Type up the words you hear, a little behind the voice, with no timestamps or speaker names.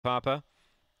Hunker-Park.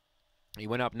 He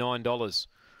went up $9.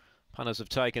 Punters have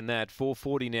taken that.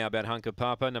 $4.40 now about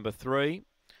Hunker-Park, number 3.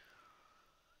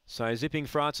 So Zipping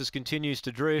Francis continues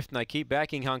to drift, and they keep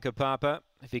backing Hunker-Park.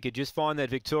 If he could just find that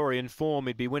Victorian form,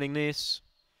 he'd be winning this.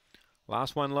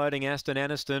 Last one loading, Aston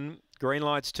Aniston. Green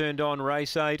lights turned on,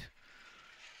 race 8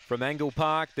 from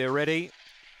Angle-Park. They're ready.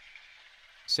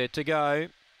 Set to go.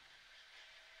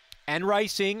 And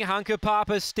racing, Hunker-Park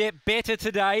step better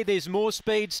today. There's more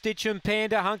speed. Stitch and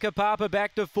Panda. Hunker-Park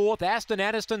back to 4th. Aston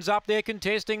Aniston's up there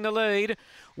contesting the lead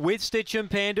with Stitch and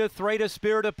Panda. 3 to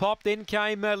Spirit of Pop. Then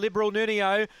came Liberal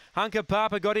Nunio.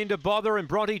 Hunker-Park got into Bother and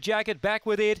Bronte Jacket back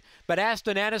with it. But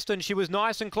Aston Aniston, she was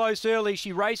nice and close early.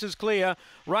 She races clear,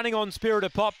 running on Spirit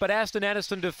of Pop. But Aston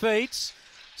Aniston defeats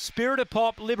Spirit of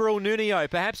Pop, Liberal Nunio.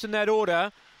 Perhaps in that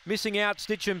order. Missing out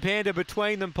Stitch and Panda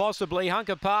between them possibly.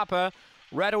 Hunker-Park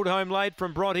rattled home late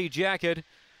from Bronte Jacket,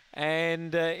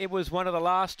 and it was one of the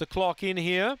last to clock in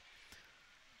here.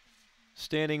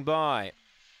 Standing by.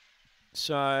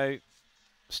 So,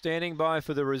 standing by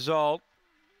for the result.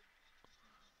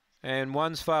 And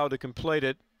one's failed to complete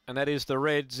it, and that is the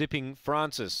red Zipping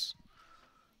Francis.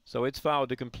 So it's failed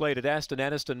to complete it. Aston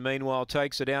Aniston, meanwhile,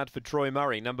 takes it out for Troy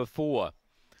Murray, number 4.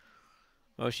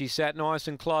 Well, she sat nice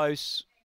and close.